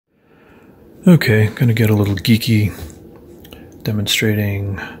Okay, gonna get a little geeky,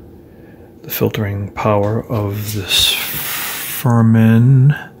 demonstrating the filtering power of this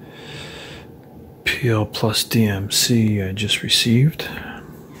Furman PL-Plus DMC I just received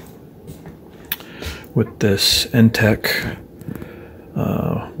with this Entech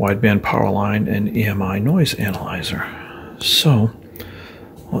wideband Powerline and EMI noise analyzer. So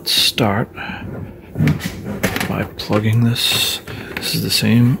let's start by plugging this. This is the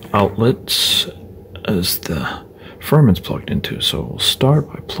same outlets as the Furman's plugged into, so we'll start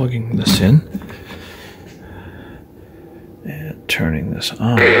by plugging this in and turning this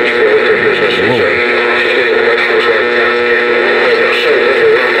on. Whoa.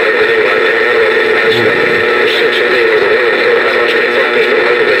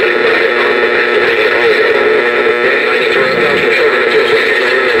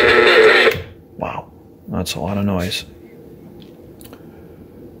 Wow, that's a lot of noise.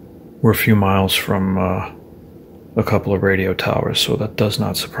 We're a few miles from a couple of radio towers, so that does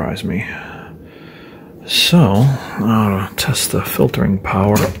not surprise me. So, I'm going to test the filtering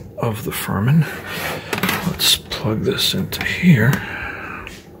power of the Furman. Let's plug this into here.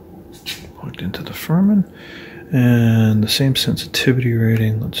 Plugged into the Furman. And the same sensitivity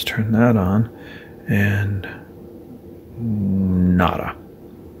rating, let's turn that on. And nada.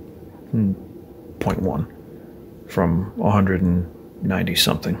 0.1 from 190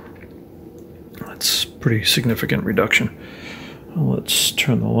 something. That's pretty significant reduction. Let's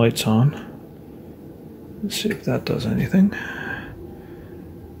turn the lights on. Let's see if that does anything.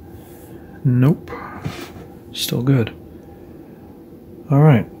 Nope. Still good. All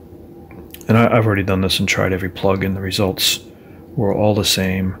right. And I've already done this and tried every plug, and the results were all the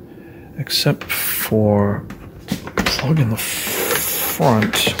same, except for the plug in the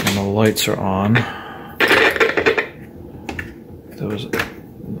front when the lights are on.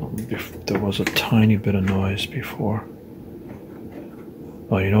 There was a tiny bit of noise before.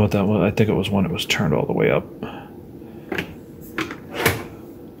 Oh, you know what that was? I think it was when it was turned all the way up.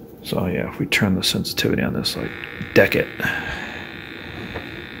 So yeah, if we turn the sensitivity on this, like, deck it.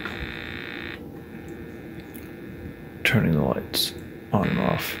 Turning the lights on and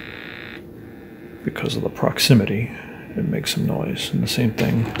off. Because of the proximity, it makes some noise. And the same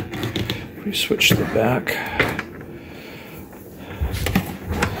thing, if we switch to the back.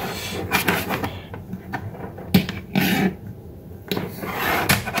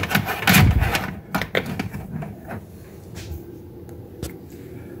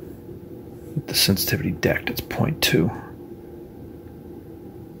 The sensitivity decked, it's 0.2.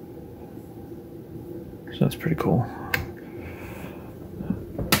 So that's pretty cool.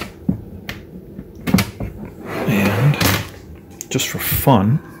 And just for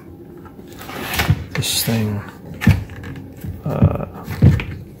fun, this thing,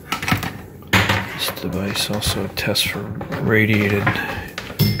 this device also tests for radiated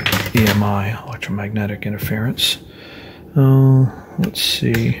EMI, electromagnetic interference. Let's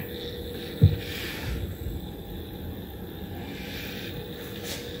see.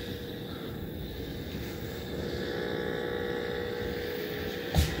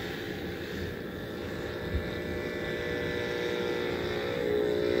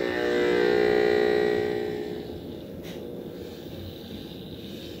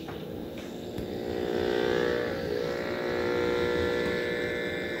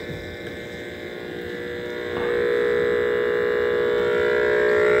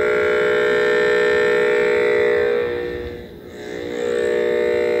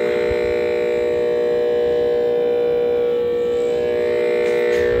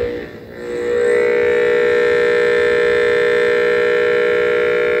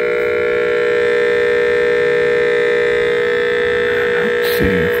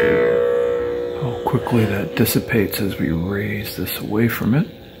 How quickly that dissipates as we raise this away from it.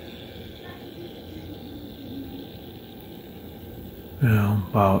 Now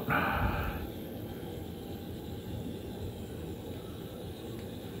about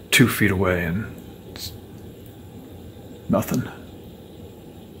two feet away, and it's nothing.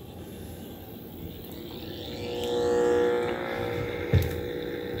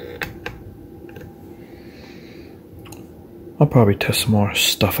 I'll probably test some more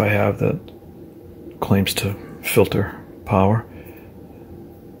stuff I have that claims to filter power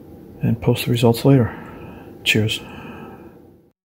and post the results later. Cheers.